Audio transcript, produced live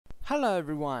Hello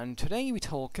everyone, today we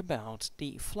talk about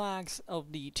the flags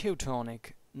of the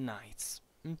Teutonic Knights.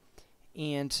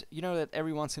 And you know that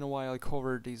every once in a while I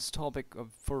cover this topic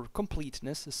for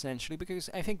completeness, essentially, because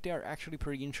I think they are actually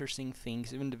pretty interesting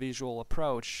things. Even the visual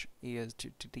approach is to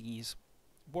these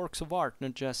works of art,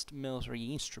 not just military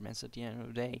instruments at the end of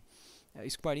the day,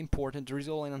 is quite important. There is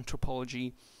all an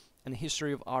anthropology and the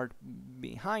history of art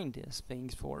behind these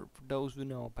things for those who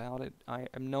know about it. I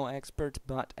am no expert,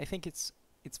 but I think it's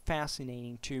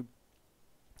fascinating to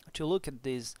look at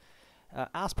this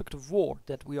aspect of war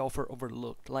that we often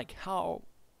overlooked, like how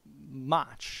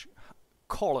much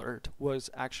colored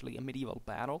was actually a medieval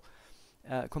battle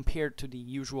compared to the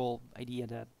usual idea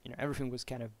that everything was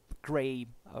kind of gray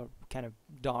or kind of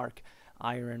dark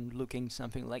iron looking,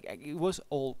 something like it was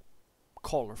all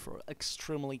colorful,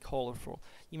 extremely colorful.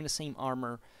 Even the same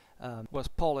armor was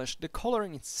polished. The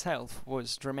coloring itself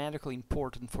was dramatically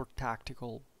important for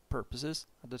tactical purposes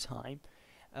at the time.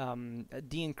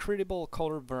 The incredible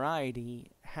color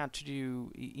variety had to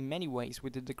do in many ways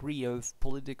with the degree of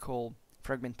political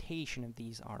fragmentation of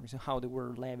these armies and how they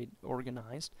were levied,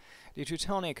 organized. The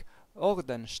Teutonic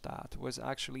Ordensstaat was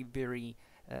actually very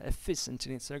efficient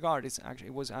in its regard.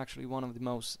 It was actually one of the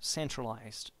most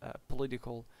centralized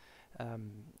political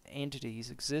entities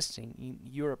existing in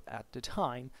Europe at the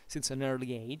time since an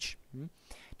early age.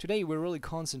 Today we really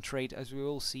concentrate, as we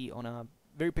will see, on a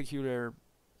very peculiar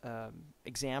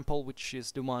example, which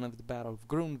is the one of the Battle of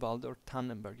Grunwald, or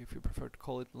Tannenberg, if you prefer to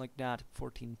call it like that,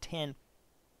 1410.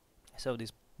 So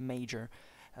this major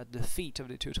defeat of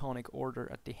the Teutonic Order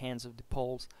at the hands of the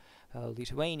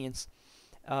Polish-Lithuanians,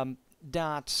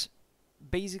 that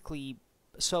basically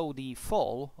saw the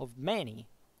fall of many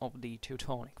of the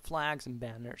Teutonic flags and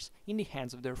banners in the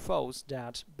hands of their foes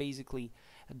that basically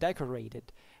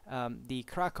decorated the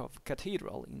Krakow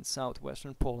Cathedral in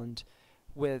southwestern Poland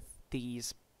with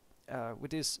this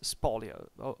spoil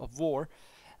of war,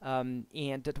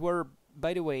 and that were,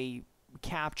 by the way,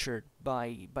 captured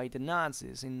by the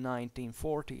Nazis in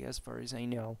 1940, as far as I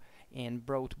know, and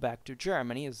brought back to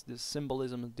Germany as the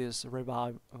symbolism of this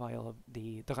revival of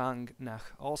the Drang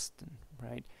nach Osten,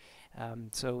 right?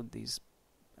 So these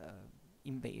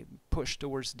push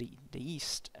towards the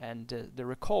east and the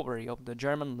recovery of the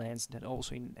German lands that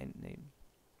also in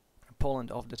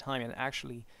Poland of the time and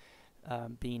actually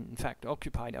being in fact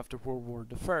occupied after World War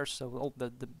I. So all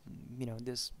the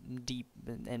this deep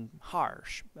and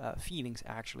harsh feelings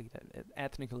actually that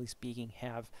ethnically speaking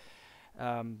have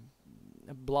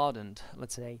bloodened,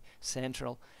 let's say,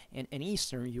 Central and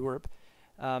Eastern Europe,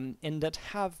 and that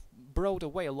have brought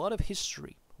away a lot of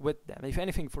history with them, if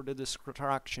anything, for the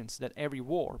destructions that every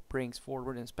war brings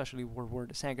forward, and especially World War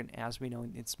II, as we know,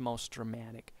 in its most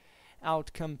dramatic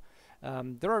outcome.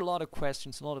 There are a lot of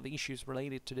questions, a lot of issues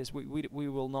related to this. We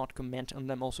will not comment on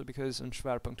them, also because on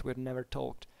Schwerpunkt we've never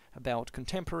talked about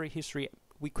contemporary history.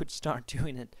 We could start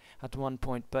doing it at one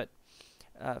point, but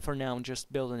for now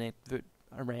just building it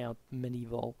around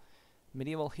medieval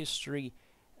history.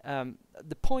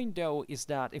 The point, though, is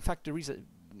that in fact there is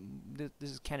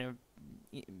this is kind of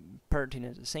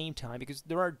pertinent at the same time, because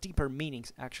there are deeper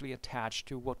meanings actually attached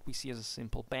to what we see as a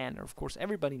simple banner. Of course,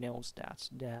 everybody knows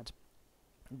that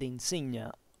the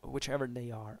insignia, whichever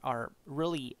they are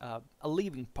really a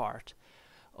living part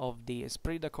of the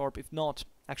esprit de corps, if not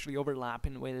actually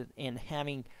overlapping with it and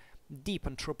having deep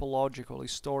anthropological,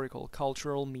 historical,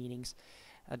 cultural meanings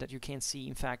that you can see,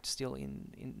 in fact, still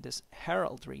in this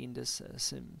heraldry, in this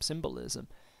symbolism,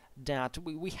 that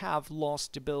we have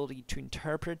lost the ability to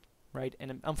interpret, right?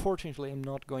 And unfortunately, I'm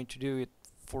not going to do it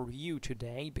for you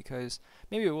today, because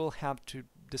maybe we'll have to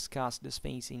discuss this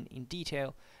things in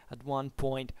detail at one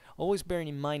point, always bearing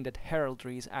in mind that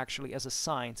heraldry is actually, as a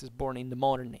science, is born in the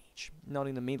modern age, not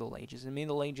in the Middle Ages. In the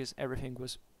Middle Ages, everything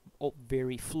was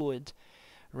very fluid,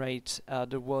 right?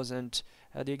 There wasn't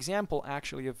the example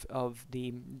actually of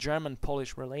the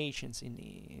German-Polish relations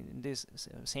in these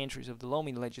centuries of the low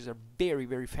Middle Ages are very,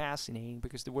 very fascinating,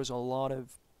 because there was a lot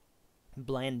of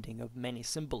blending of many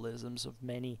symbolisms, of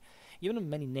many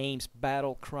names,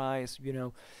 battle cries,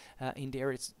 in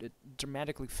there. It's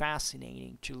dramatically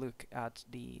fascinating to look at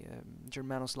the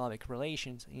Germano-Slavic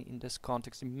relations in this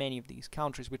context in many of these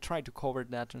countries. We try to cover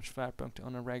that on Schwerpunkt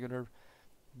on a regular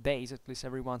basis, at least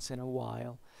every once in a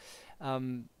while.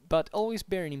 But always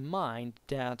bearing in mind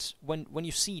that when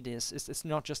you see this, it's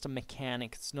not just a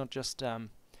mechanic, it's not just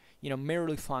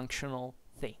merely functional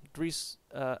thing. There is,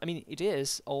 it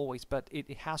is always, but it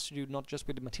has to do not just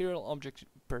with the material object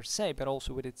per se, but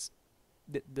also with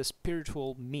the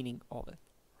spiritual meaning of it,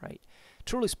 right?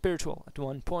 Truly spiritual at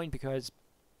one point, because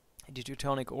the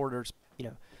Teutonic orders,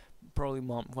 probably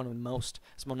one of the most,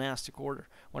 as monastic order,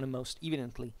 one of the most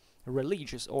evidently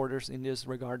religious orders in this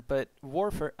regard. But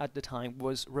warfare at the time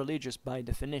was religious by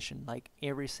definition. Like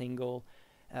every single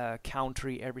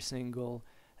country, every single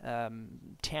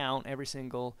town, every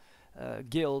single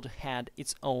guild had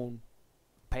its own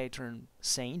patron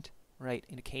saint, right?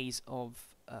 In the case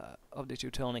of the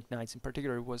Teutonic Knights in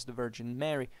particular, it was the Virgin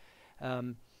Mary,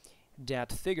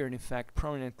 that figured in fact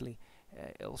prominently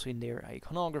also in their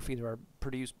iconography. There are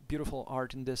produced beautiful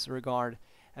art in this regard,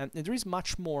 and there is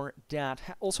much more that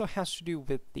also has to do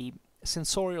with the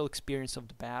sensorial experience of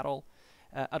the battle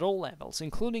at all levels,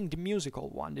 including the musical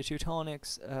one. The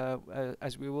Teutonics,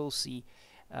 as we will see,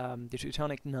 the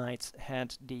Teutonic Knights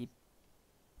had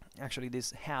actually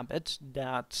this habit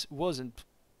that wasn't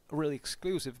really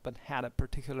exclusive, but had a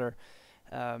particular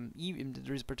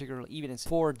there is particular evidence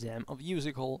for them of the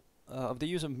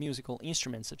use of musical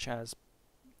instruments such as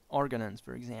organans,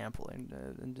 for example,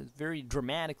 and very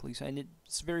dramatically so, and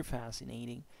it's very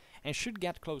fascinating and should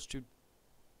get close to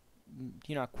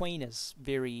Aquinas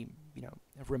very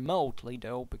remotely,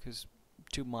 though, because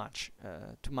too much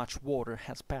water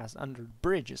has passed under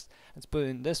bridges. Let's put it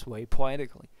in this way,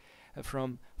 poetically,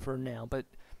 for now. But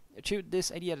to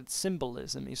this idea that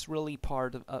symbolism is really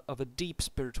part of a deep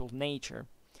spiritual nature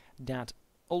that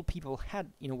all people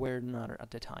had in a way or another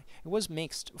at the time. It was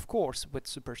mixed, of course, with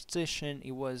superstition.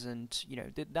 It wasn't,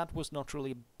 that was not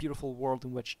really a beautiful world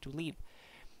in which to live,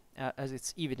 as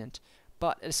it's evident.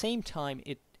 But at the same time,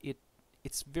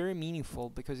 it's very meaningful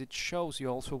because it shows you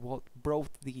also what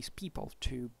brought these people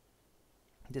to,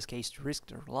 in this case, to risk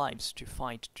their lives, to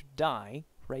fight, to die,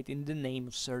 right, in the name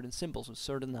of certain symbols, of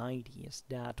certain ideas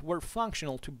that were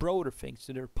functional to broader things,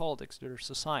 to their politics, to their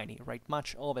society, right?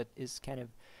 Much of it is kind of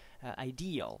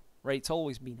ideal, right? It's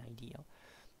always been ideal,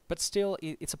 but still,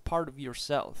 it's a part of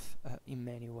yourself in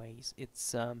many ways.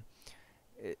 It's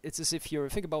as if you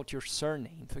think about your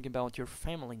surname, think about your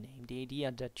family name, the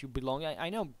idea that you belong. I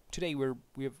know today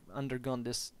we have undergone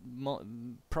this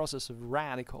process of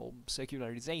radical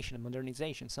secularization and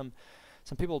modernization. Some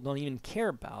people don't even care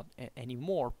about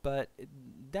anymore, but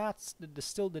that's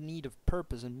still the need of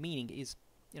purpose and meaning is,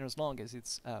 as long as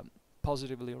it's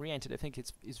positively oriented. I think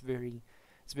it's very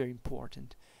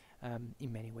important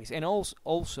in many ways, and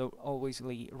also always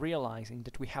realizing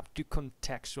that we have to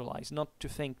contextualize, not to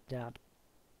think that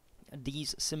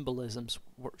these symbolisms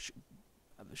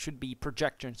should be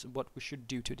projections of what we should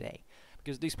do today,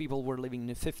 because these people were living in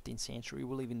the 15th century,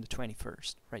 we live in the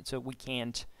 21st, right? So we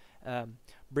can't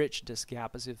bridge this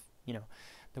gap as if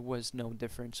there was no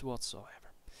difference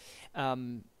whatsoever.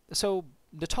 So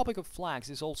the topic of flags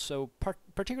is also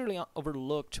particularly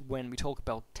overlooked when we talk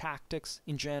about tactics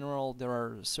in general. There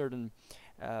are certain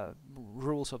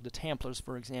rules of the Templars,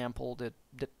 for example, that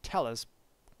tell us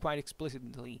quite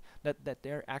explicitly that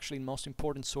they're actually the most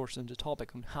important source in the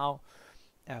topic on how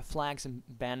flags and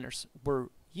banners were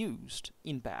used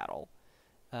in battle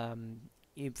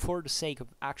for the sake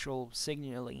of actual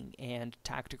signaling and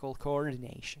tactical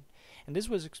coordination. And this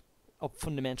was of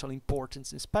fundamental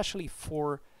importance, especially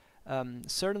for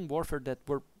certain warfare that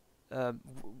were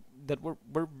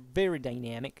very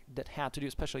dynamic, that had to do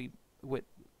especially with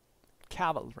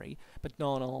cavalry, but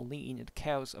not only. In the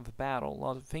chaos of a battle, a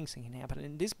lot of things can happen,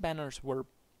 and these banners were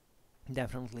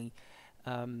definitely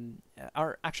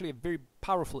are actually a very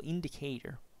powerful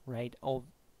indicator, right, of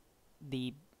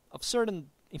certain,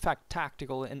 in fact,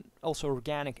 tactical and also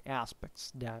organic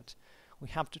aspects that we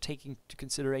have to take into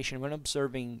consideration when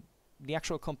observing the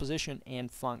actual composition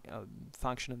and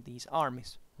function of these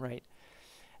armies, right?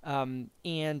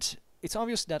 And it's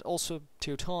obvious that also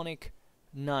Teutonic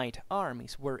Knight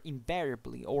armies were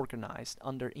invariably organized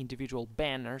under individual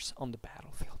banners on the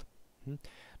battlefield.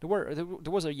 There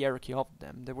was a hierarchy of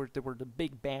them. There were the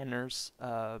big banners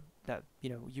that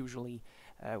usually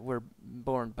were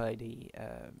borne by the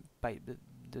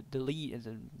lead,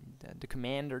 the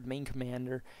commander, the main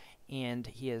commander, and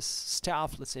his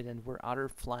staff. Let's say, then were other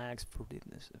flags for the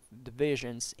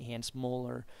divisions and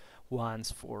smaller ones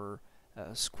for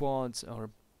squads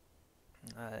or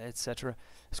etc.,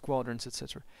 squadrons,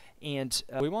 etc. And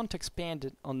we won't expand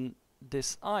it on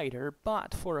this either,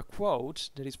 but for a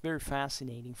quote that is very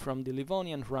fascinating from the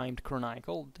Livonian Rhymed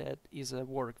Chronicle, that is a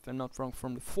work, if I'm not wrong,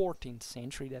 from the 14th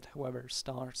century, that however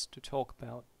starts to talk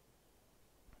about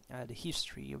the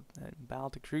history of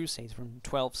about the Crusades from the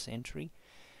 12th century,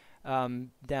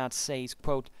 that says,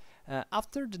 quote,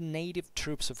 after the native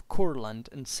troops of Courland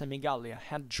and Semigallia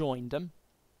had joined them,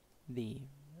 the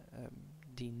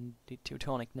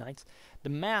Teutonic Knights, the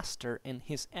master and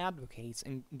his advocates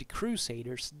and the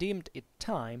crusaders deemed it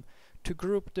time to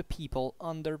group the people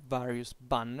under various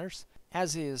banners,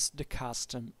 as is the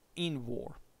custom in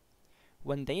war.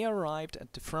 When they arrived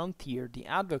at the frontier, the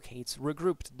advocates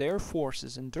regrouped their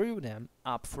forces and drew them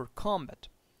up for combat.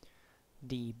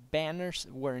 The banners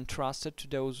were entrusted to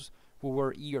those who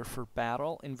were eager for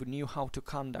battle and who knew how to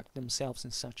conduct themselves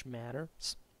in such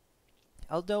matters.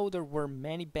 Although there were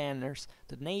many banners,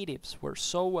 the natives were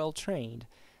so well trained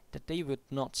that they would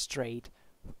not stray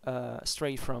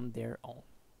from their own.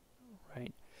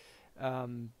 Right,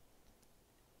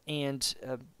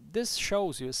 this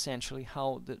shows you essentially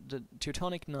how the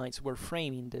Teutonic Knights were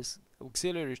framing these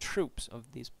auxiliary troops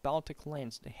of these Baltic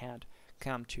lands they had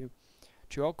come to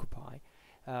occupy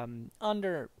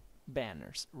under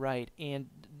banners, right? And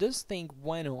this thing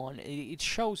went on. It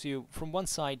shows you from one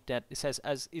side that it says,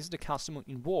 as is the custom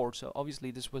in war, so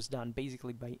obviously this was done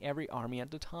basically by every army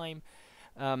at the time,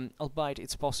 albeit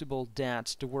it's possible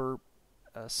that there were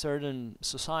certain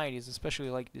societies, especially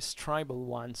like these tribal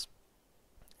ones,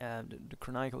 the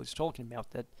Chronicle is talking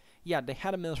about, that yeah, they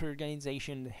had a military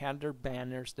organization, they had their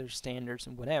banners, their standards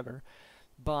and whatever,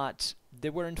 but they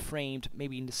weren't framed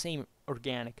maybe in the same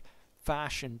organic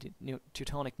fashion the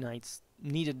Teutonic Knights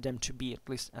needed them to be, at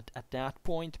least at that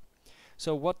point.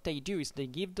 So what they do is they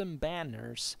give them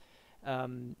banners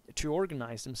to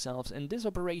organize themselves, and this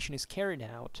operation is carried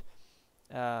out.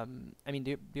 I mean,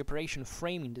 the operation of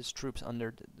framing these troops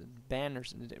under the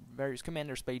banners and the various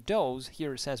commanders by those,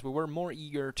 here it says, we were more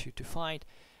eager to fight,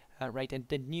 right, and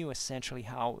they knew essentially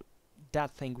how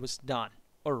that thing was done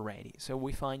already. So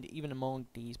we find even among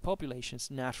these populations,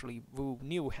 naturally,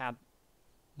 who had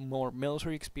more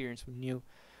military experience, who knew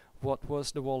what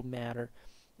was the whole matter.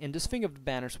 And this thing of the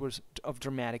banners was of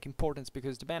dramatic importance,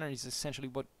 because the banner is essentially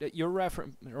what your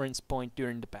reference point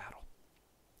during the battle.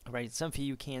 Right, it's something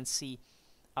you can see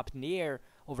up in the air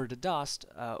over the dust,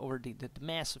 over the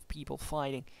mass of people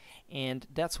fighting, and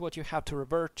that's what you have to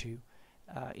revert to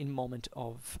in moment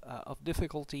of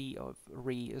difficulty, of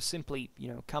simply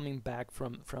coming back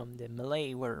from the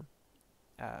melee, where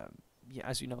yeah,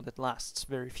 as you know, that lasts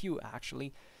very few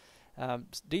actually.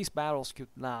 These battles could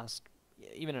last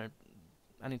even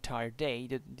an entire day.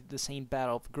 The same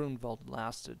Battle of Grunwald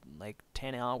lasted like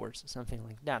 10 hours or something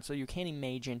like that. So you can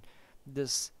imagine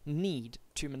this need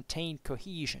to maintain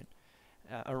cohesion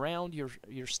around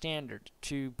your standard,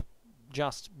 to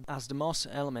just as the most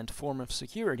element form of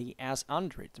security as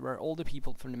under it, where all the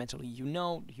people fundamentally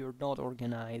you're not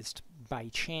organized by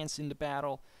chance in the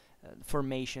battle.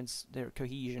 Formations, their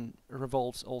cohesion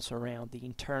revolves also around the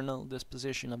internal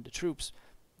disposition of the troops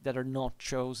that are not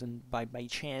chosen by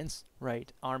chance,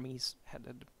 right? Armies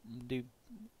had the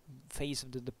phase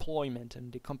of the deployment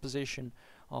and the composition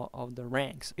of the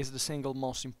ranks is the single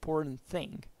most important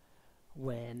thing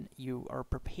when you are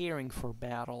preparing for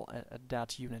battle at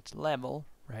that unit level,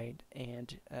 right?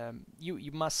 And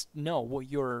you must know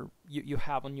what you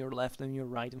have on your left and your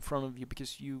right in front of you,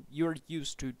 because you're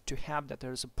used to have that.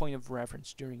 There's a point of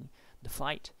reference during the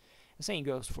fight. The same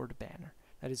goes for the banner.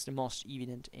 That is the most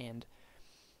evident, and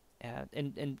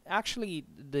actually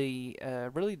the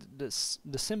really the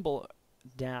symbol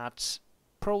that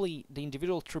probably the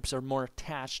individual troops are more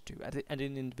attached to at an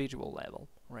individual level,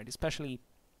 right? Especially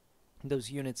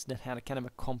those units that had a kind of a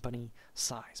company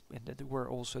size, and that were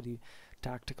also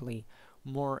tactically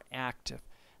more active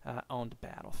on the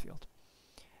battlefield.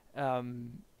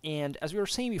 And as we were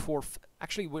saying before,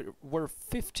 actually were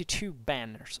 52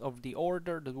 banners of the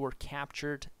order that were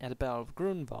captured at the Battle of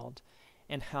Grunwald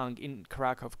and hung in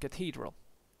Krakow Cathedral,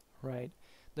 right?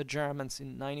 The Germans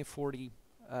in 1940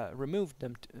 removed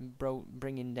them,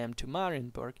 bringing them to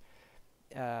Marienburg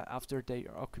after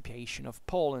their occupation of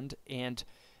Poland. And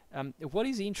what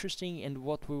is interesting, and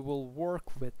what we will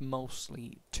work with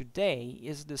mostly today,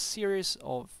 is the series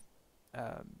of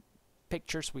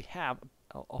pictures we have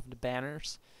of the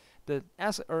banners that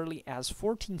as early as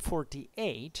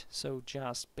 1448, so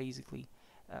just basically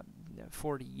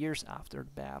 40 years after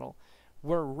the battle,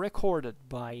 were recorded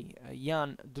by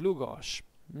Jan Dlugosz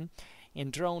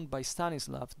and drawn by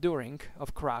Stanislav Durink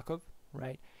of Krakow,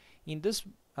 right, in this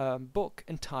book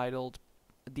entitled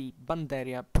the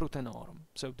Banderia Prutenorum,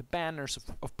 so the banners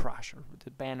of Prussia,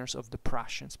 the banners of the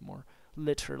Prussians, more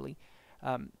literally,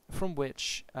 from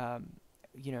which the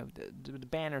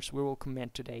banners we will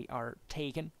comment today are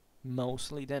taken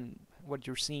mostly. Then what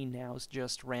you're seeing now is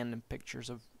just random pictures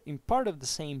of, in part of the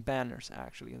same banners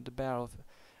actually, at the Battle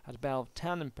of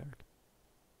Tannenberg.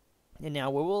 And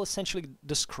now we will essentially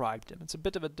describe them. It's a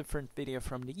bit of a different video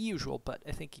from the usual, but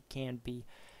I think it can be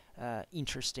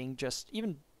interesting, just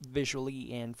even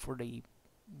visually and for the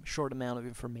short amount of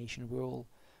information we will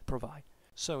provide.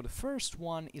 So the first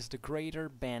one is the Greater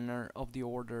Banner of the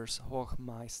Orders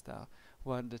Hochmeister,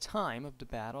 who at the time of the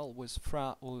battle was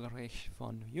Fra Ulrich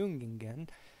von Jungingen.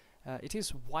 It is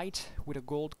white with a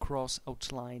gold cross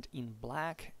outlined in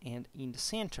black, and in the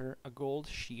center a gold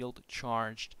shield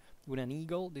charged with an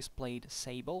eagle displayed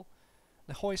sable.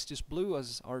 The hoist is blue,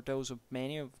 as are those of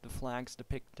many of the flags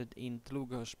depicted in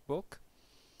Dlugosz's book.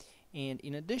 And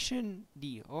in addition,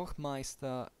 the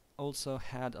Hochmeister also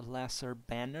had a lesser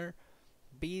banner,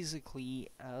 basically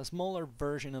a smaller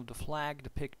version of the flag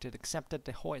depicted, except that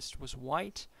the hoist was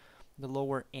white, the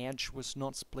lower edge was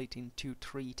not split into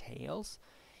three tails,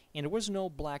 and there was no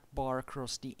black bar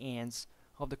across the ends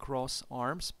of the cross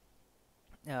arms,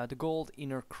 the gold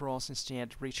inner cross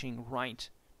instead reaching right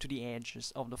to the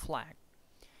edges of the flag.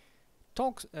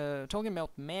 Talking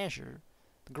about measure,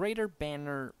 the greater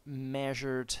banner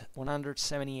measured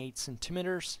 178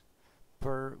 centimeters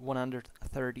per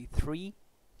 133,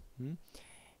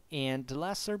 and the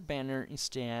lesser banner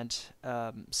instead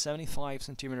 75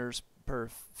 centimeters per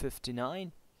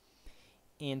 59,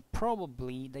 and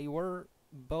probably they were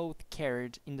both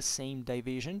carried in the same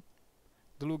division.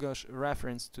 Dlugosz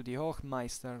reference to the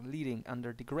Hochmeister leading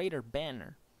under the greater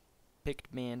banner,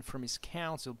 picked men from his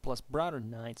council plus brother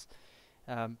knights,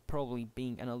 probably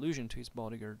being an allusion to his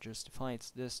bodyguard,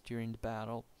 justifies this during the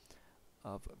Battle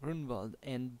of Grunwald,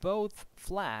 and both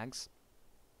flags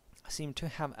seem to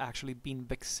have actually been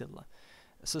vexilla,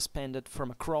 suspended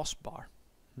from a crossbar,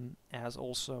 as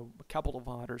also a couple of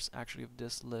others actually of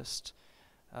this list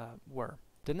were.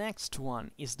 The next one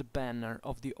is the banner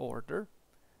of the order,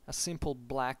 a simple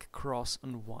black cross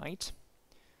on white.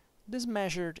 This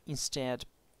measured instead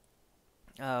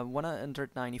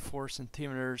 194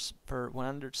 centimeters per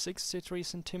 163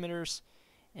 centimeters.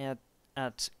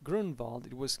 At Grunwald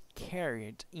it was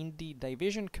carried in the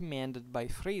division commanded by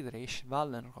Friedrich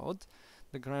Wallenrod,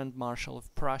 the Grand Marshal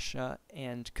of Prussia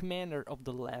and commander of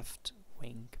the left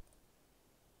wing.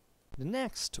 The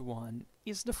next one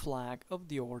is the flag of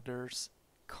the Order's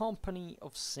Company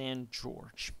of St.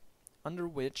 George, under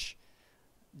which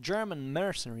German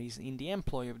mercenaries in the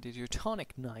employ of the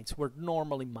Teutonic Knights were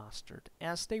normally mustered,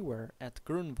 as they were at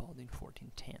Grunwald in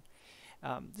 1410.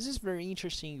 This is very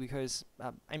interesting because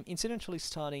I'm incidentally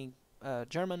studying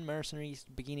German mercenaries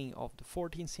beginning of the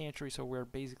 14th century, so we're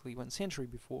basically 1 century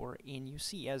before, and you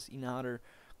see, as in other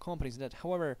companies, that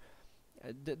however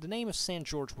the name of St.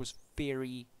 George was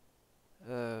very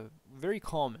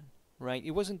common, right?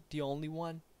 It wasn't the only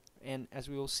one, and as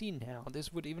we will see now,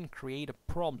 this would even create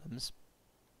problems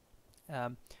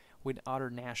with other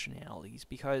nationalities,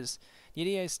 because the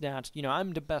idea is that, you know,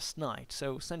 I'm the best knight,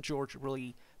 so St. George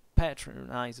really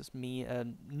patronizes me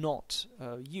and not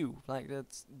you. Like,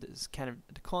 that's kind of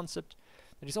the concept.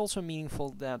 It is also meaningful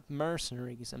that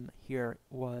mercenarism here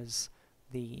was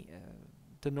the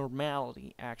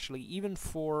normality, actually, even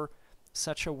for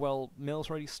such a well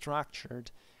military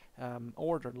structured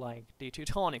order like the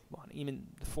Teutonic one. Even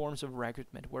the forms of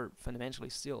recruitment were fundamentally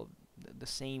still the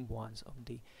same ones of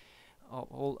the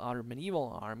all other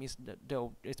medieval armies,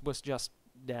 though it was just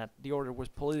that the order was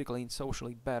politically and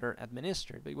socially better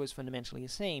administered, but it was fundamentally the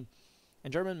same.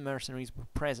 And German mercenaries were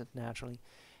present naturally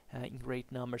in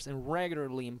great numbers and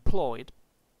regularly employed,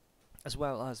 as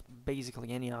well as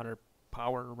basically any other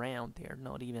power around there,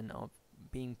 not even of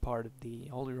being part of the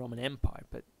Holy Roman Empire,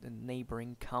 but the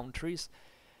neighboring countries.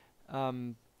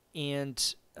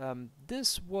 This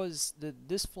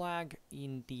flag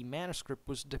in the manuscript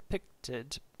was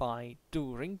depicted by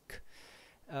Durink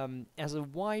as a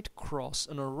white cross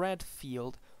on a red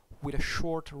field with a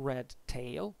short red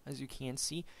tail, as you can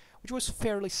see, which was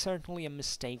fairly certainly a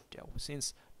mistake though,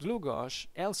 since Dlugosz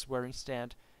elsewhere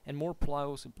instead, and more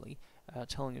plausibly,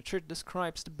 telling the truth,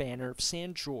 describes the banner of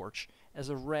St. George as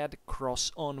a red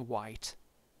cross on white.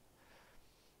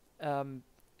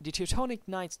 The Teutonic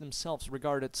Knights themselves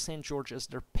regarded St. George as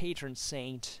their patron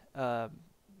saint,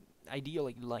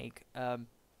 ideally, like,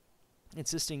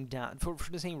 insisting that, for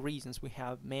the same reasons we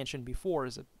have mentioned before,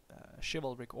 as a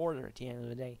chivalric order at the end of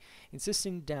the day,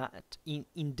 insisting that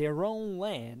in their own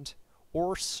land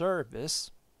or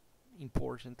service,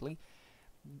 importantly,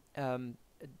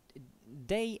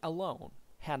 they alone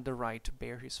had the right to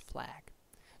bear his flag.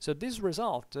 So this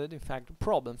resulted, in fact, in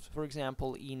problems, for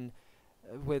example,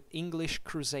 with English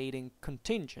crusading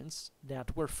contingents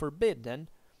that were forbidden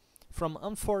from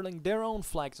unfurling their own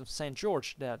flags of St.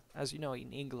 George, that, as you know,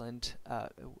 in England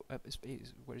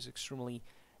was extremely,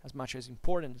 as much as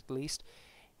important at least,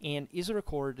 and is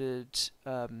recorded,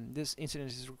 this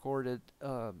incident is recorded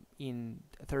in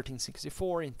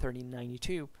 1364, in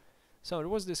 1392. So there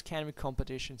was this kind of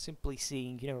competition, simply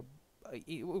seeing, you know,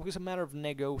 it was a matter of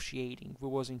negotiating who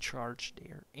was in charge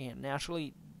there, and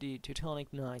naturally the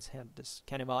Teutonic Knights had this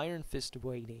kind of iron fist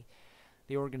way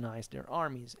they organized their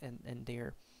armies and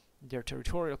their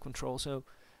territorial control. So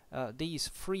these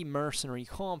free mercenary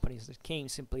companies that came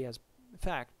simply as, in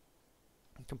fact,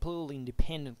 completely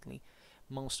independently,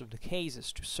 most of the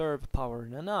cases, to serve power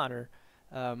in another,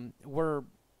 were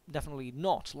definitely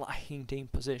not liking the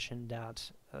imposition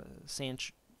that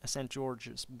St.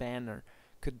 George's banner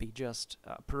could be just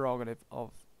a prerogative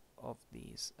of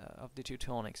the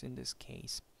Teutonics in this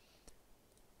case.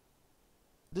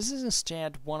 This is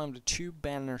instead one of the two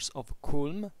banners of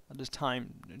Kulm, at the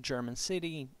time a German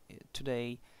city,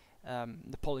 today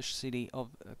the Polish city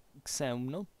of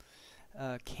Grzemno,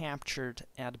 captured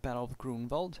at the Battle of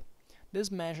Grunwald.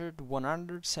 This measured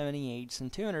 178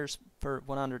 centimeters per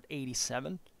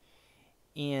 187,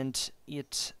 and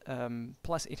it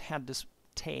plus it had this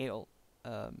tail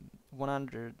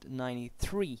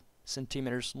 193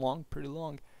 centimeters long, pretty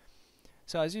long.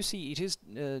 So as you see, it is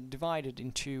divided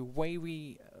into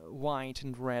wavy white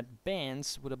and red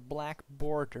bands with a black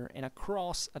border and a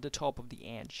cross at the top of the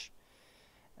edge.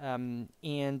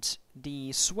 And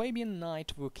the Swabian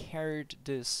knight who carried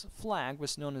this flag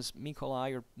was known as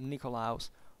Mikolai or Nikolaus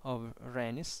of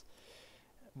Rennes,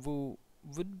 who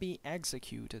would be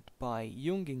executed by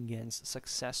Jungingen's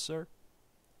successor,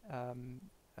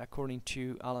 according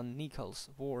to Alan Nichols'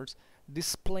 words,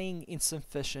 displaying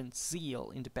insufficient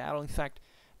zeal in the battle. In fact,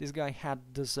 this guy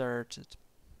had deserted.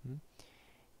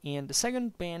 And the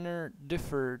second banner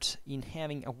differed in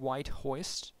having a white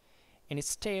hoist, and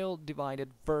its tail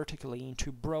divided vertically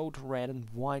into broad red and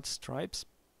white stripes.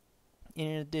 And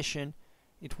in addition,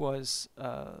 it was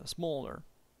smaller,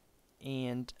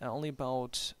 and only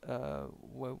about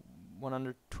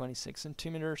 126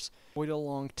 centimeters, with a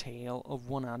long tail of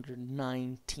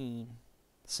 119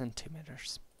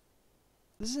 centimeters.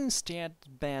 This is instead the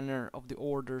banner of the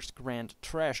Order's Grand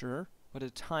Treasurer, who at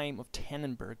the time of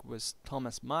Tannenberg was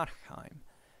Thomas Markheim.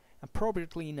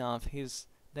 Appropriately enough, his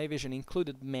division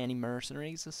included many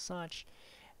mercenaries as such,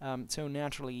 so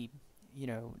naturally, you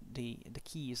know, the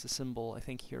key is the symbol, I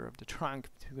think, here of the trunk,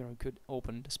 could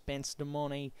open, dispense the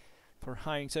money for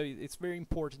hiring. So it's very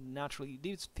important. Naturally,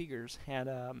 these figures had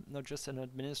not just an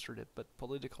administrative but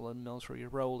political and military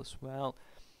role as well.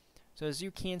 So as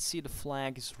you can see, the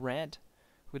flag is red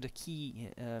with the key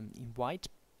in white.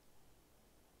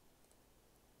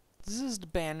 This is the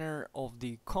banner of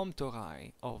the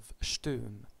Komturei of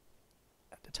Sturm,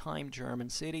 at the time German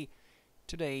city,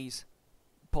 today's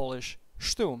Polish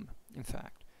Sturm, in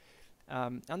fact,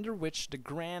 under which the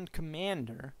Grand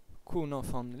Commander Kuno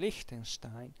von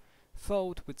Liechtenstein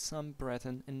fought with some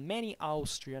Breton and many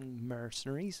Austrian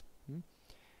mercenaries,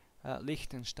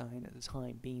 Liechtenstein at the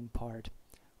time being part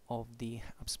of the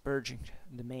Habsburgian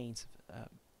domains,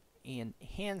 and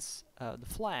hence the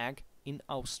flag in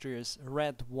Austria's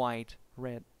red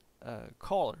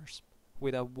colors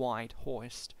with a white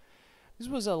hoist. This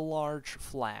was a large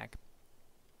flag.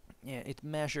 It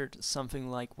measured something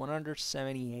like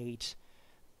 178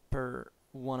 per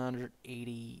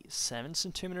 187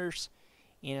 centimeters,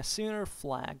 and a similar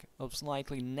flag of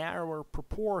slightly narrower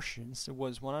proportions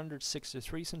was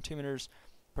 163 centimeters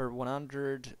per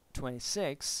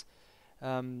 126,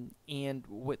 and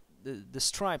with the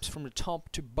stripes from the top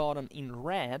to bottom in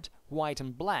red, white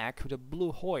and black with a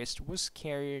blue hoist was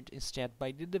carried instead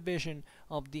by the division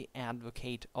of the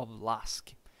Advocate of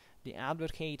Lask, the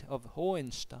Advocate of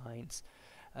Hohenstein's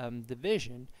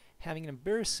division, having a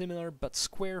very similar but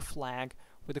square flag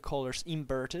with the colors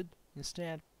inverted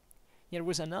instead. Yet there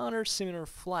was another similar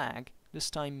flag,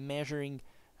 this time measuring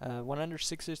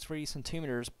 163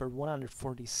 centimeters per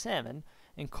 147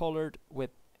 and colored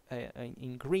with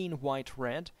in green, white,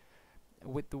 red,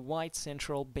 with the white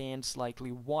central band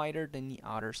slightly wider than the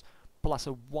others, plus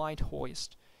a white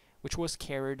hoist, which was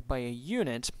carried by a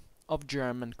unit of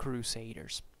German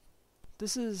crusaders.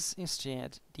 This is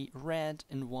instead the red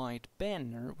and white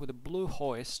banner with a blue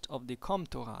hoist of the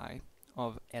Komturei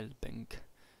of Elbląg,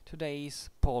 today's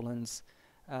Poland's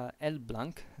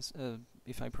Elbląg,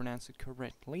 if I pronounce it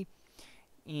correctly,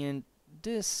 and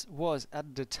this was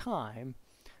at the time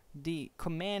the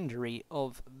commandery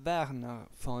of Werner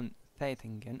von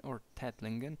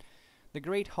Tettlingen, the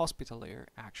great hospitalier,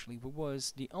 actually, who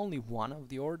was the only one of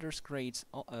the Order's great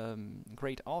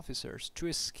officers to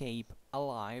escape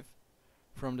alive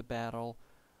from the Battle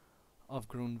of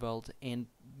Grunwald, and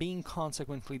being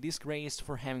consequently disgraced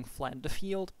for having fled the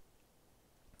field,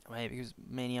 right, because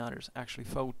many others actually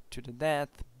fought to the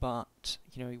death, but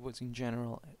he was in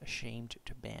general ashamed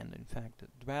to abandon. In fact,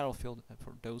 the battlefield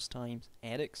for those times,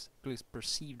 edicts, at least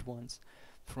perceived ones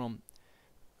from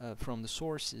the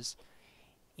sources,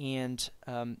 and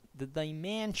the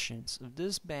dimensions of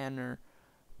this banner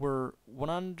were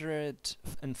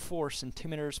 104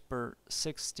 centimeters per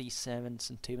 67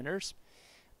 centimeters.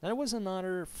 There was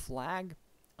another flag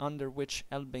under which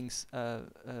Elbing's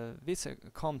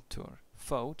vice-comtur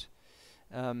fought,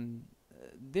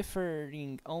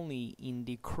 differing only in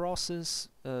the crosses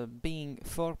being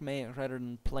formé rather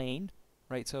than plain,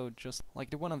 right? So just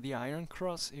like the one of the Iron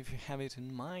Cross, if you have it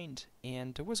in mind.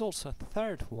 And there was also a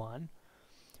third one,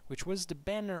 which was the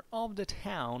banner of the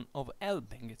town of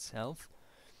Elbing itself,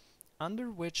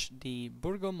 under which the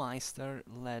Burgomeister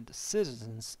led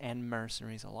citizens and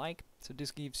mercenaries alike. So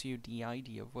this gives you the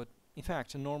idea of what, in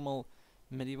fact, a normal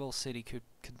medieval city could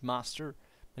muster,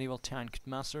 medieval town could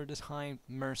muster at the time: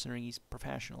 mercenaries,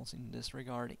 professionals in this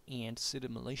regard, and city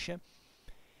militia.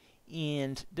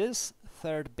 And this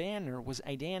third banner was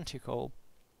identical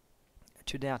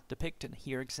to that depicted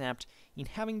here, except in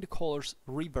having the colors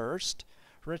reversed,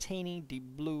 retaining the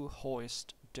blue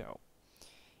hoist though.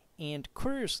 And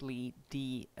curiously,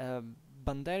 the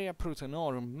Banderia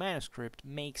Prutenorum manuscript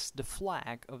makes the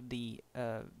flag of the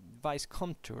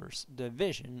Vice-Comtur's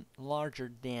division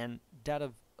larger than that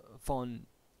of von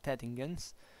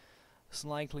Tettingen's,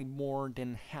 slightly more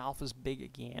than half as big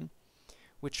again,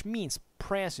 which means,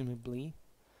 presumably,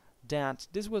 that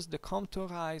this was the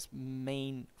Comturai's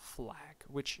main flag,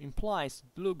 which implies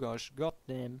Dlugosz got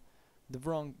them the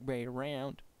wrong way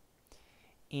around,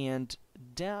 and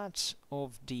that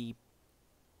of the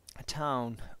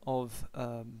town of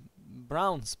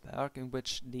Braunsberg, in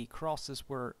which the crosses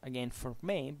were again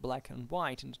formé, black and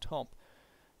white in the top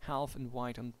half and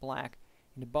white and black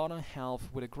in the bottom half,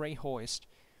 with a grey hoist,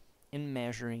 and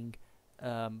measuring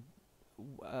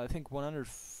I think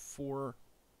 104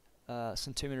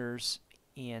 centimeters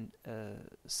and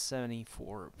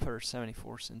 74 per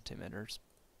 74 centimeters.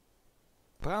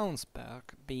 Braunsberg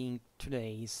being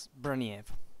today's Braniew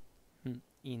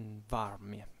in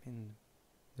Warmia, in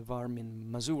the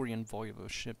Warmian-Mazurian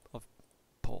voivodeship of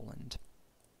Poland.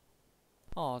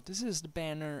 This is the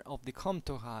banner of the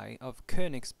Komturei of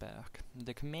Königsberg,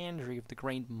 the commandery of the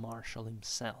Grand Marshal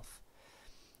himself.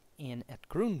 And at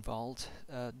Grunwald,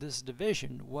 this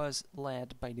division was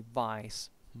led by the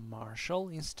Vice-Marshal.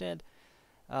 Instead,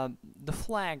 the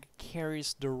flag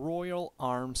carries the royal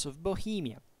arms of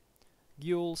Bohemia: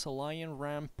 gules, a lion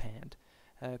rampant,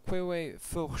 queue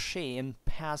fourché and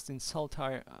passed in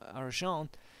saltire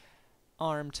argent,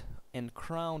 armed and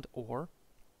crowned or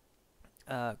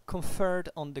conferred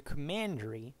on the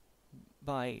commandery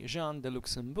by Jean de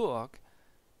Luxembourg,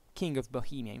 King of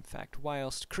Bohemia, in fact,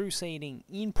 whilst crusading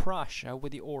in Prussia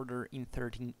with the order in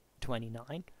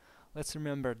 1329. Let's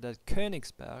remember that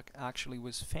Königsberg actually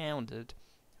was founded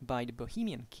by the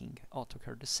Bohemian king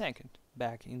Ottokar II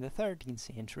back in the 13th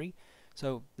century,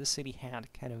 so the city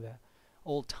had kind of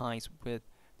old ties with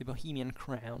the Bohemian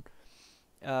crown.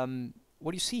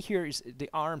 What you see here is the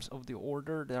arms of the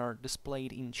order that are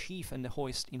displayed in chief and the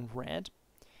hoist in red.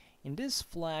 And this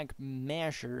flag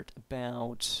measured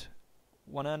about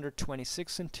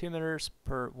 126 centimeters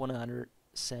per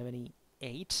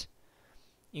 178,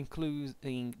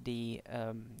 including the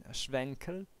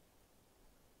Schwenkel.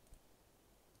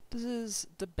 This is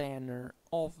the banner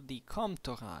of the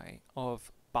Komturei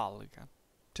of Balga.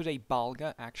 Today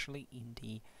Balga, actually, in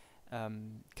the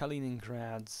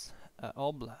Kaliningrad's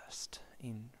oblast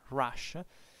in Russia.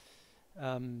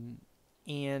 And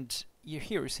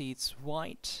here you see it's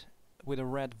white with a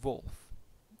red wolf,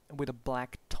 with a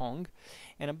black tongue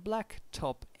and a black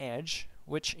top edge,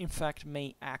 which in fact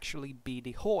may actually be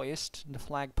the hoist, the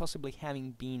flag possibly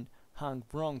having been hung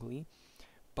wrongly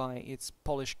by its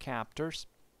Polish captors.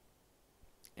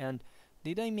 And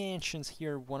the dimensions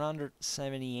here: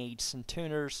 178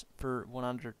 centimeters per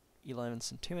 111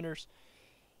 centimeters,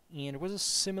 and it was a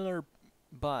similar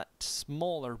but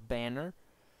smaller banner,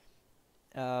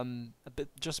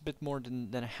 just a bit more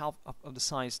than half of the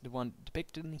size the one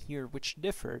depicted in here, which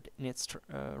differed in its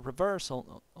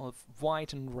reversal of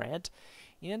white and red,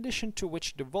 in addition to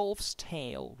which the wolf's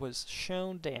tail was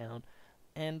shown down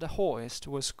and the hoist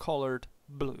was colored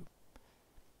blue.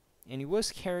 And it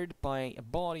was carried by a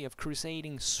body of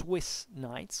crusading Swiss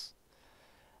knights,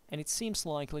 and it seems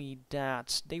likely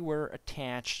that they were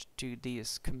attached to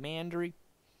this commandery.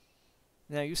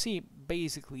 Now you see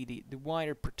basically the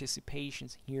wider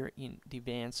participations here in the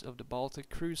events of the Baltic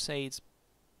Crusades,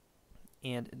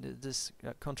 and this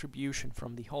contribution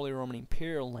from the Holy Roman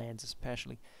Imperial lands,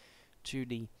 especially to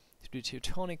the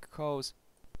Teutonic cause.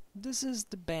 This is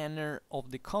the banner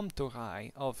of the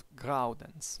Komturei of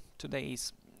Graudenz,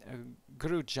 today's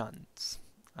Grudziądz,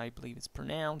 I believe it's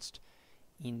pronounced,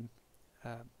 in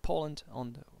Poland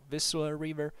on the Vistula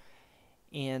River.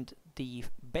 And the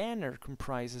banner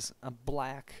comprises a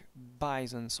black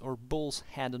bison's or bull's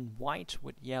head in white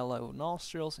with yellow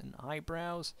nostrils and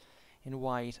eyebrows and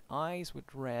white eyes with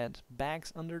red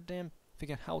bags under them.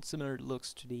 Figure how similar it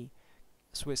looks to the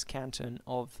Swiss canton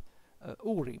of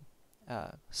Uri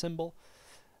symbol.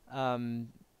 And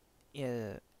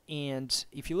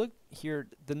if you look here,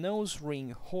 the nose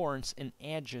ring, horns, and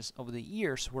edges of the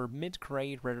ears were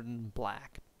mid-gray rather than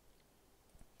black.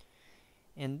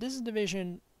 And this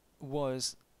division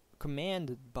was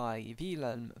commanded by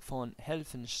Wilhelm von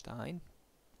Helfenstein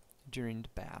during the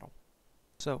battle.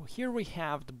 So here we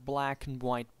have the black and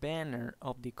white banner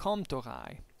of the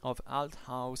Komturei of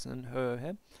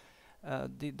Althausen-Höhe,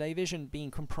 the division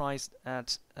being comprised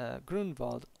at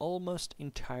Grunwald almost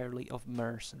entirely of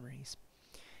mercenaries.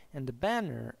 And the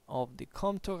banner of the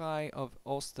Komturei of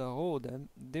Osterode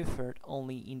differed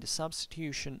only in the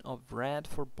substitution of red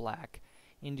for black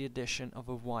in the addition of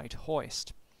a white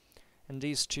hoist. And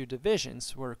these two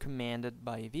divisions were commanded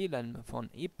by Wilhelm von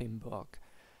Ippenburg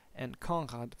and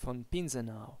Konrad von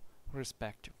Pinzenau,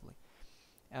 respectively.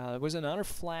 There was another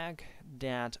flag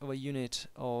that of a unit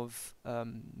of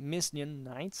Misnian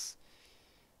knights,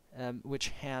 which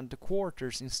had the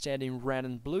quarters instead in red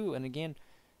and blue, and again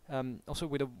also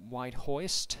with a white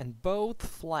hoist. And both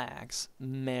flags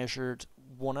measured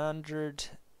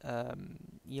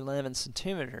 111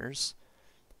 centimeters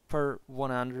per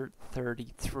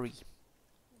 133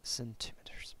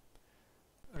 centimeters.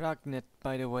 Ragnet,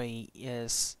 by the way,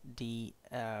 is the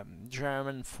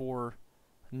German for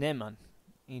Neman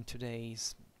in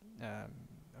today's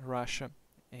Russia,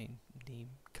 in the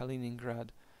Kaliningrad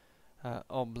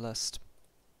Oblast.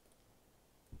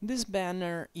 This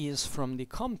banner is from the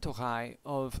Komturei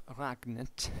of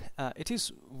Ragnet. It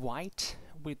is white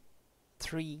with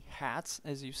 3 hats,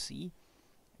 as you see,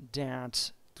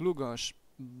 that Dlugosz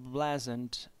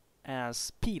blazoned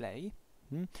as Pile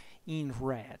in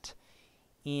red.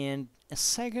 And a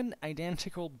second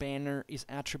identical banner is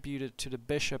attributed to the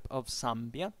Bishop of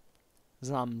Zambia,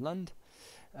 Zamland,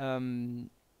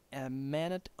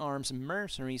 men-at-arms and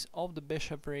mercenaries of the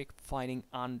bishopric fighting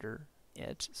under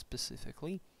it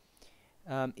specifically.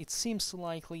 It seems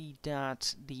likely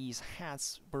that these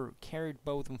hats were carried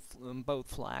both on both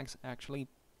flags, actually,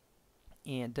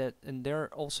 and they're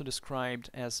also described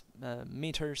as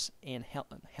mitres and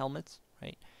helmets,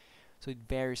 right? So it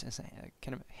varies as a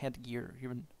kind of headgear,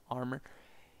 even armor,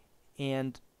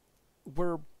 and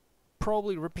were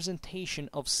probably representation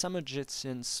of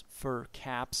Samojitsyn's fur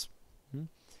caps.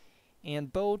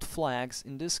 And both flags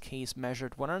in this case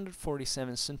measured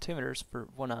 147 centimeters for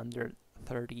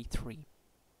 133.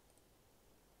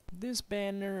 This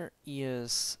banner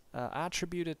is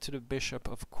attributed to the Bishop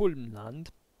of Kulmland,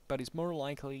 but is more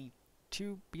likely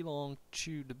to belong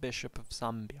to the Bishop of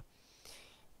Zambia.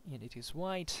 And it is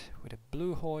white with a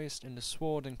blue hoist and the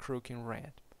sword and crook in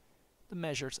red. The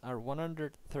measures are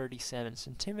 137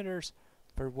 centimeters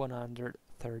per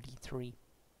 133.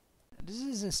 This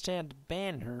is instead the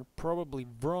banner probably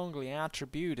wrongly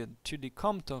attributed to the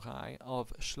Komturei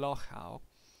of Schlochau,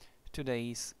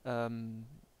 today's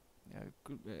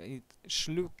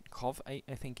Schluchów, I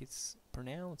think it's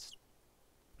pronounced,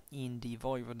 in the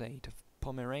Voivodate of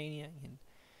Pomerania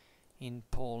in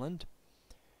Poland.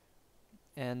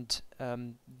 And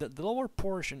the lower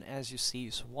portion, as you see,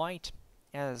 is white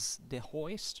as the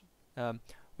hoist,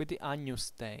 with the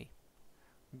Agnus Dei.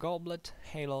 Goblet,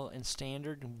 halo, and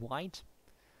standard in white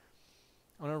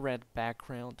on a red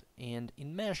background, and it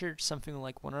measured something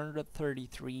like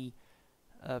 133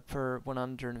 per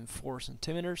 104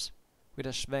 centimeters, with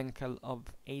a Schwenkel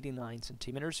of 89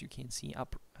 centimeters. You can see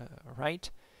up right.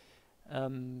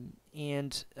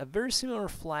 And a very similar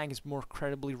flag is more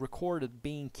credibly recorded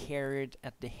being carried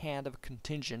at the head of a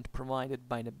contingent provided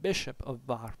by the Bishop of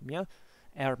Warmia,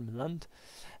 Ermland,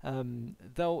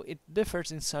 though it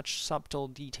differs in such subtle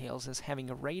details as having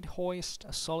a red hoist,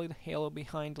 a solid halo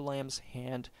behind the lamb's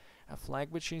hand, a flag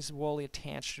which is wholly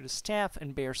attached to the staff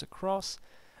and bears a cross,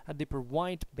 a deeper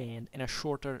white band, and a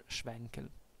shorter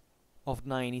Schwenkel of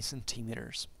 90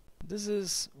 centimeters. This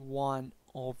is one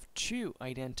of 2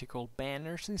 identical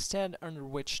banners instead under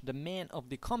which the men of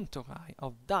the Komturei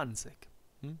of Danzig,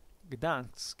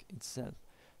 Gdansk itself,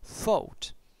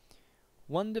 fought.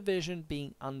 One division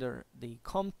being under the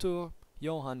Komtur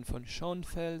Johann von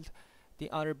Schönfeld, the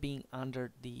other being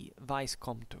under the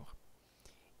Weisskomtur.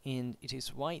 And it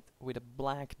is white with a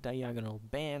black diagonal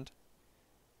band,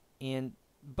 and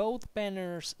both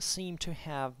banners seem to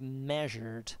have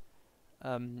measured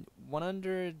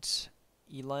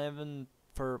 111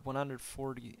 for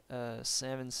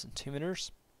 147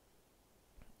 centimeters,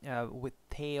 with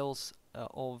tails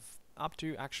of up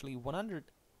to actually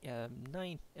 100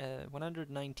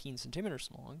 119 centimeters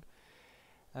long.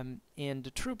 And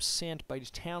the troops sent by the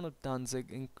town of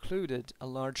Danzig included a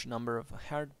large number of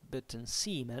hard-bitten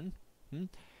seamen,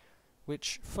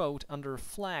 which fought under a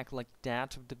flag like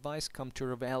that of the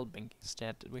Viscountry of Elbing,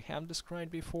 that we have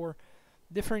described before,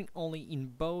 differing only in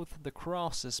both the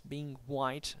crosses being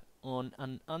white on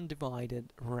an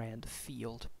undivided red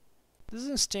field. This is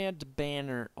instead the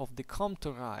banner of the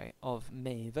Komturei of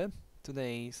Mewe,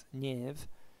 today's Niew,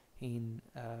 in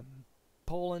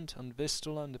Poland, on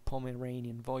Vistula, and the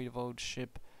Pomeranian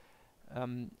voivodeship.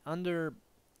 Under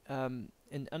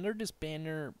this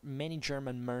banner, many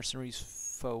German mercenaries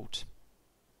fought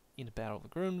in the Battle of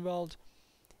Grunwald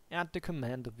at the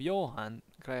command of Johann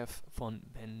Graf von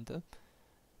Bende.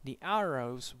 The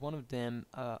arrows, one of them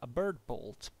a bird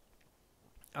bolt,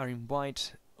 are in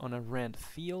white on a red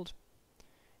field.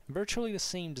 Virtually the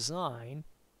same design,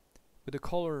 with the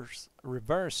colors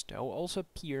reversed though, also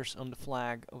appears on the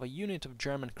flag of a unit of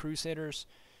German crusaders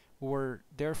who were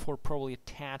therefore probably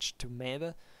attached to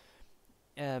Mewe,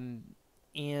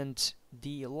 and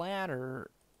the latter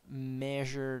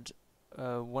measured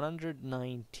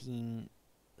 119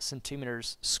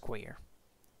 centimeters square,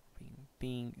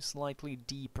 being slightly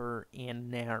deeper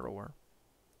and narrower.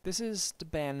 This is the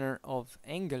banner of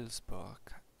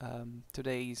Engelsburg,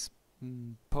 today's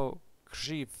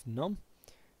Pogrzywno,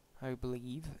 I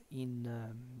believe,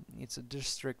 it's a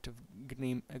district of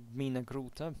Gmina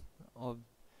Gruta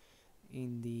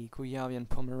in the Kujawian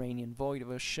Pomeranian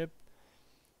voivodeship.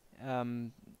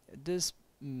 This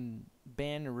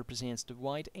banner represents the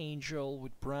white angel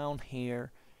with brown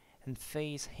hair and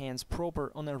face hands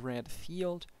proper on a red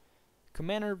field.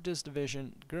 Commander of this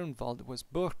division, Grunwald, was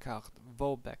Burkhard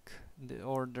Wobeck, the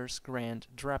order's Grand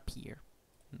Drapier.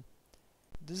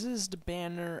 This is the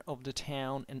banner of the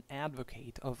town and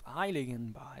advocate of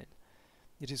Heiligenbad.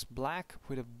 It is black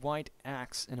with a white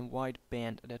axe and a white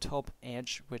band at the top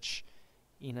edge, which,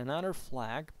 in another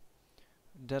flag,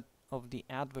 that of the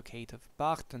advocate of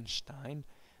Bartenstein,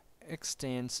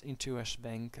 extends into a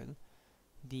schwenkel.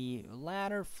 The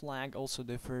latter flag also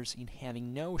differs in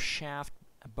having no shaft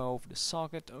above the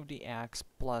socket of the axe,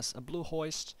 plus a blue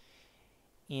hoist,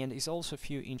 and is also a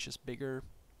few inches bigger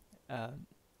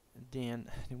than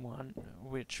the one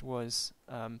which was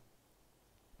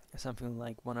something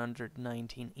like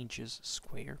 119 inches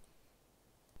square.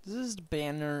 This is the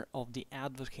banner of the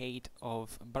advocate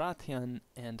of Bratian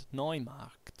and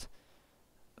Neumarkt,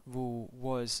 who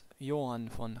was Johann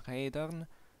von Redern,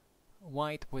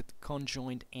 white with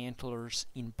conjoined antlers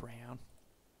in brown.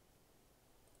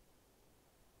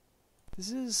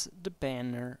 This is the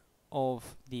banner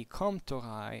of the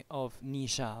Komturei of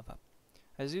Nijawa.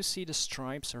 As you see, the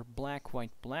stripes are black,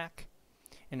 white, black,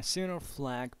 and a similar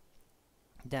flag,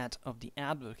 that of the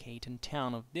advocate in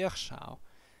town of Dirschau,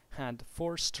 had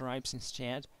 4 stripes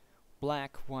instead,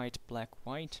 black, white, black,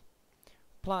 white,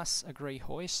 plus a grey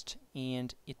hoist,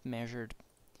 and it measured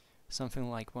something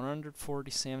like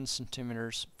 147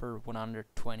 centimeters per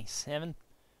 127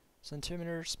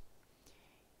 centimeters.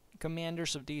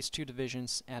 Commanders of these two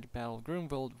divisions at Battle of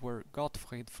Grunwald were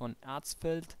Gottfried von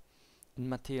Atzfeld and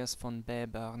Matthias von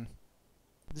Bebern.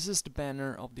 This is the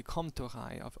banner of the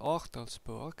Komturei of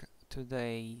Ortelsburg,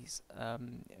 today's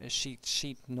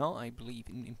Szczytno, I believe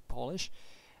in Polish.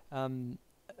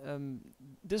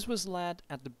 This was led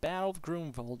at the Battle of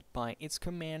Grunwald by its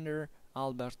commander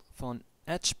Albert von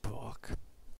Eschburg.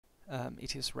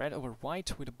 It is red over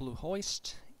white with a blue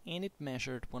hoist, and it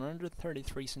measured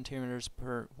 133 centimeters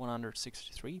per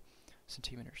 163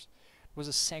 centimeters. It was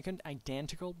a second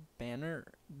identical banner,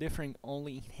 differing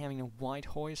only in having a white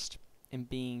hoist and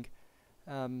being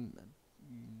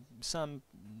some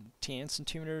 10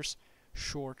 centimeters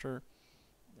shorter,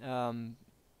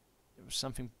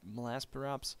 something less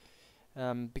perhaps,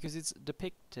 because it's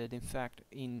depicted, in fact,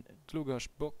 in Dlugosz's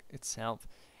book itself.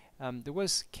 There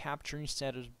was captured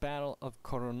instead of the Battle of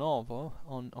Koronowo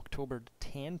on October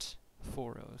 10th,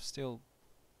 still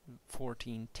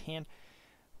 1410,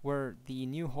 where the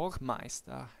new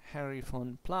Hochmeister, Harry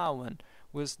von Plauen,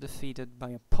 was defeated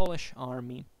by a Polish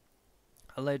army,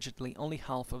 allegedly only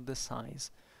half of the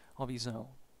size of his own.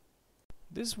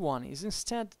 This one is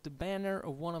instead the banner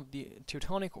of one of the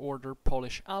Teutonic Order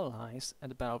Polish allies at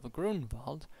the Battle of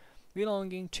Grunwald,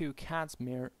 belonging to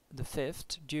Kazimierz V,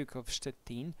 Duke of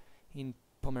Stettin in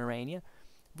Pomerania,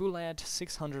 who led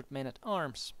 600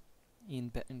 men-at-arms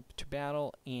to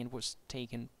battle and was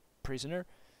taken prisoner.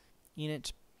 In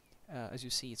it, as you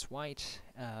see, it's white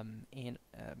and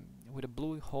with a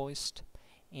blue hoist,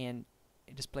 and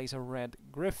it displays a red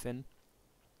griffin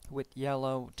with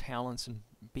yellow talons and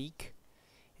beak,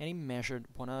 and he measured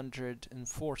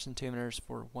 104 centimeters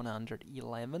for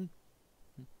 111.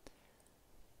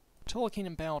 Talking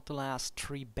about the last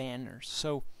three banners,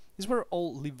 so these were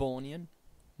all Livonian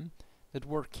that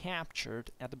were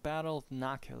captured at the Battle of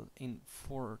Nakel in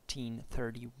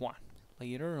 1431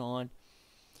 later on.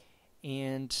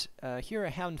 And here I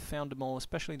haven't found them all,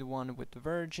 especially the one with the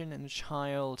Virgin and the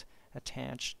Child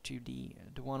attached to the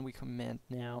one we comment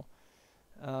now.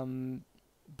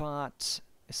 But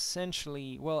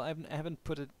essentially, well, I haven't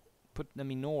put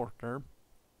them in order.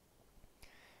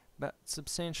 But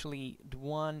substantially, the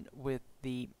one with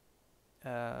the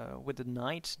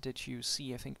knight that you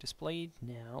see, I think, displayed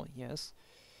now, yes,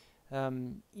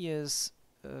 is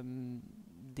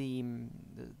the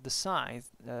side,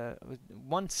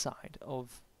 one side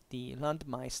of the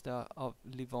Landmeister of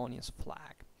Livonia's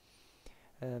flag,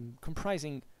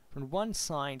 comprising from one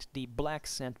side the black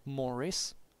St.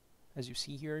 Maurice, as you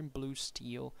see here in blue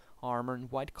steel armor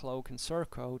and white cloak and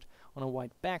surcoat on a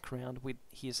white background with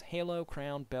his halo,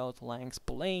 crown, belt, lance,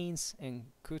 spolanes, and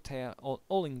cutea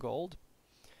all in gold.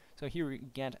 So here we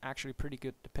get actually pretty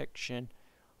good depiction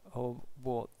of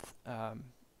what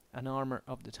an armor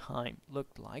of the time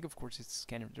looked like. Of course, it's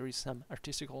kind of, there is some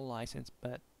artistical license,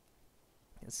 but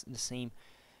it's the same,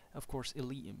 of course,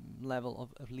 elite level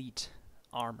of elite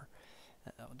armor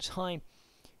of the time.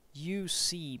 You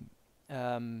see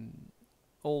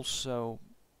also,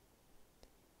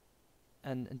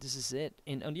 and this is it,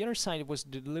 and on the other side it was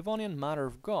the Livonian Mother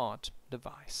of God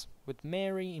device with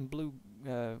Mary in blue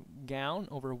gown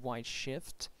over a white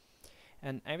shift,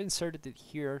 and I've inserted it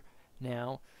here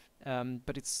now,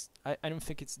 but it's I don't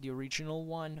think it's the original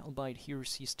one, albeit here you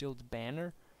see still the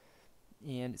banner,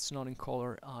 and it's not in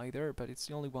color either, but it's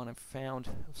the only one I've found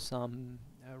of some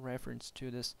reference to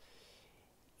this.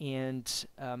 And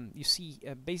you see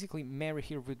basically Mary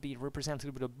here would be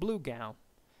represented with a blue gown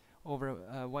over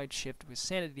a white shift with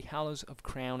sanded the halos of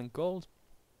crown and gold,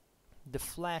 the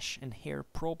flesh and hair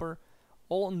proper,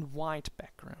 all in white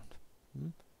background.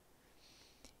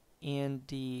 And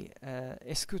the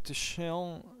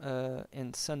escutcheon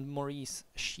and St. Maurice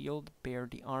shield bear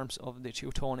the arms of the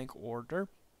Teutonic order.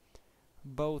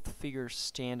 Both figures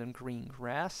stand on green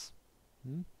grass.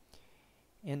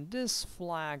 And this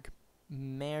flag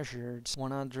measured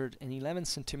 111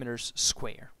 centimeters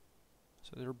square.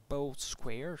 So they're both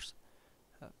squares,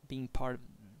 being part of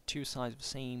two sides of the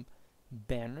same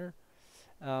banner.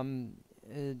 There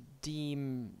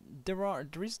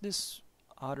is this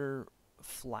other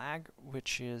flag,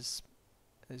 which is,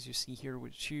 as you see here,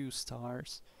 with two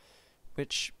stars,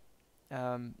 which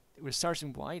with stars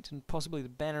in white, and possibly the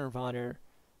banner of either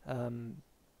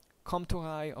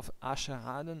Komturei of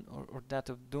Ascheraden or that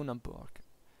of Dunnaburg,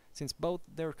 since both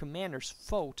their commanders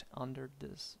fought under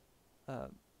this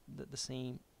the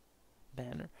same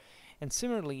banner. And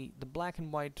similarly, the black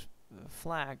and white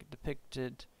flag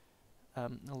depicted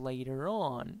later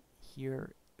on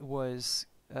here was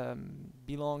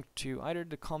belonged to either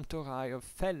the Komturei of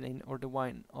Fellin or the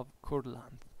one of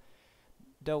Kurland.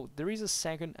 Though there is a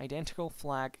second identical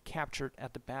flag captured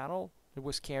at the battle that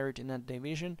was carried in a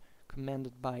division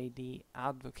commanded by the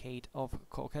advocate of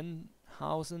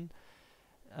Kochenhausen.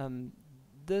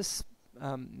 This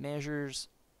measures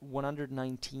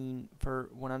 119 for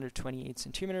 128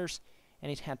 centimeters,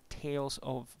 and it had tails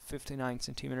of 59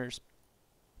 centimeters,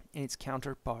 and its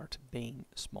counterpart being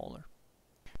smaller.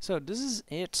 So this is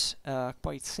it.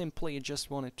 Quite simply, I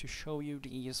just wanted to show you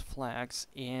these flags,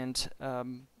 and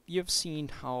you've seen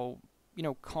how, you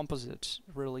know, composite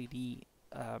really the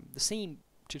same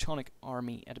Teutonic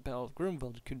army at the Battle of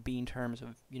Grunwald could be in terms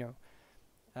of, you know,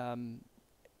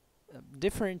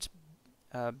 different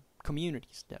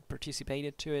communities that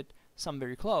participated to it, some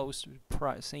very close to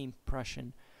the same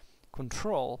Prussian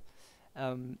control,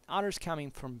 others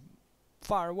coming from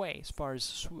far away, as far as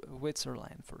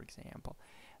Switzerland, for example.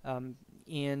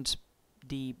 And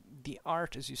the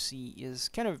art, as you see, is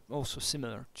kind of also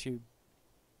similar to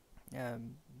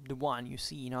the one you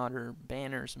see in other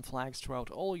banners and flags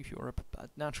throughout all of Europe, but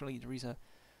naturally there is a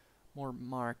more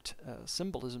marked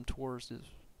symbolism towards the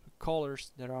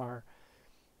colors that are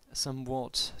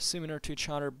somewhat similar to each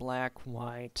other: black,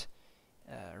 white,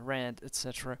 red,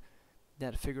 etc.,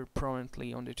 that figure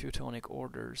prominently on the Teutonic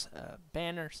Order's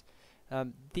banners.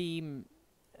 The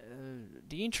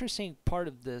interesting part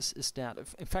of this is that,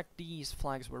 in fact, these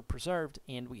flags were preserved,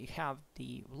 and we have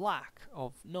the lack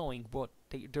of knowing what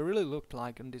they really looked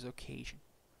like on this occasion.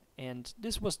 And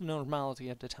this was the normality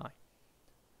at the time,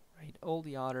 right? All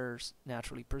the others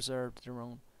naturally preserved their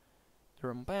own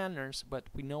banners, but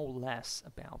we know less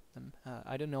about them.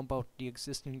 I don't know about the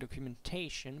existing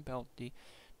documentation about the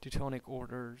Teutonic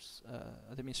orders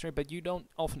administrated, but you don't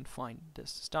often find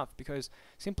this stuff because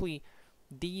simply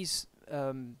these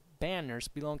banners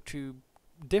belong to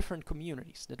different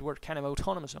communities that were kind of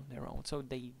autonomous on their own, so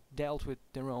they dealt with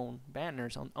their own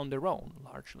banners on their own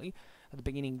largely. At the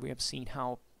beginning we have seen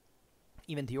how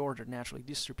even the order naturally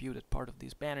distributed part of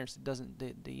these banners. It doesn't,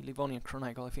 the Livonian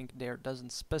Chronicle, I think, there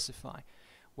doesn't specify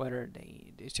whether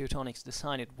the Teutonics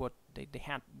decided what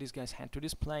these guys had to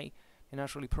display. They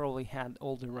naturally probably had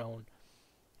all their own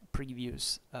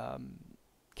previous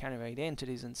kind of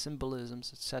identities and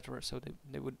symbolisms, etc., so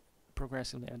they would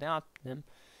progressively adapt them.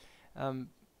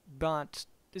 But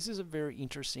this is a very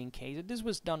interesting case. This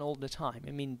was done all the time.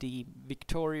 I mean, the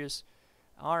victorious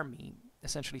army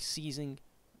essentially seizing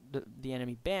the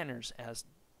enemy banners as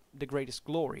the greatest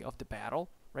glory of the battle,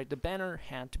 right? The banner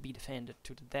had to be defended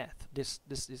to the death. This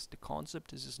is the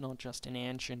concept. This is not just an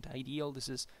ancient ideal.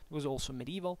 It was also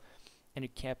medieval, and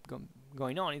it kept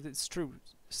going on. It's true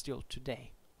still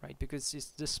today, right? Because it's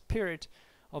the spirit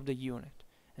of the unit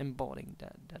embodying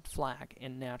that flag,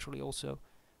 and naturally also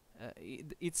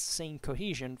it's same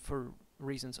cohesion for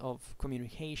reasons of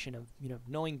communication, of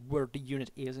knowing where the unit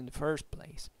is in the first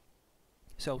place.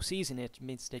 So seizing it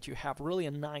means that you have really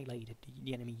annihilated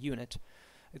the enemy unit.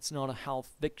 It's not a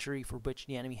half victory for which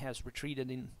the enemy has retreated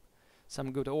in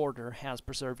some good order, has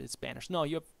preserved its banners. No,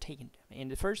 you have taken them. And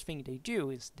the first thing they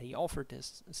do is they offer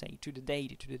this, say, to the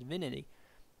deity, to the divinity.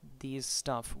 This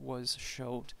stuff was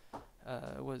showed,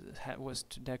 was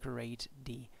to decorate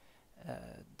the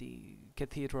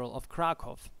Cathedral of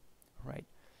Krakow, right?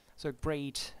 So a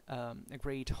great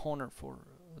honor for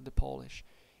the Polish,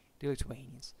 the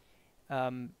Lithuanians.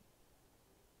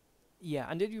 Yeah,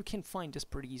 and then you can find this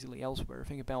pretty easily elsewhere.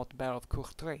 Think about the Battle of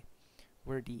Courtrai,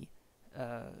 where the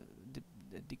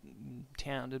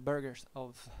burghers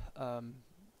of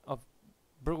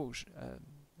Bruges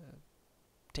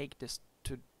take this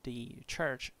to the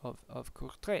church of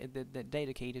Courtrai,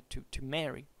 dedicated to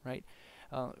Mary, right?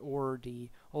 Or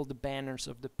all the banners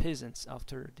of the peasants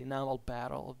after the naval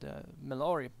battle of the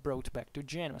Meloria brought back to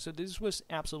Genoa. So this was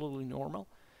absolutely normal.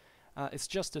 It's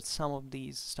just that some of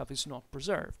these stuff is not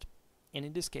preserved, and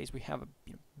in this case we have a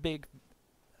big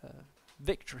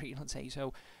victory, let's say.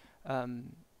 So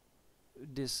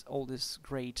all this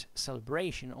great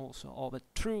celebration also of it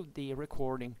through the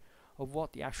recording of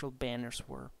what the actual banners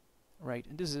were, right?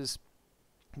 And this is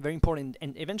very important,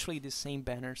 and eventually these same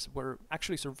banners were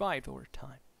actually survived over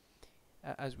time,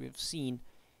 as we have seen.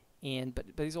 And but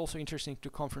it's also interesting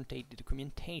to confrontate the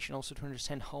documentation, also to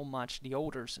understand how much the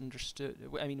authors understood.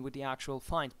 I mean, with the actual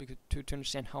finds, because to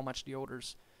understand how much the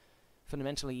authors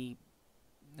fundamentally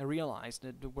realized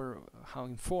that they were, how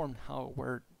informed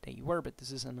they were. But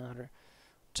this is another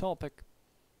topic,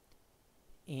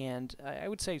 and I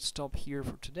would say stop here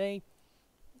for today.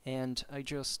 And I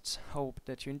just hope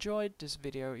that you enjoyed this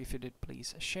video. If you did,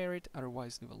 please share it.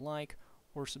 Otherwise, leave a like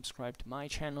or subscribe to my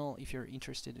channel if you're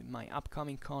interested in my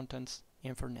upcoming contents.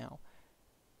 And for now,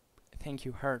 thank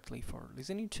you heartily for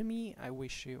listening to me. I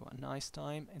wish you a nice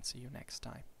time and see you next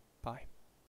time. Bye.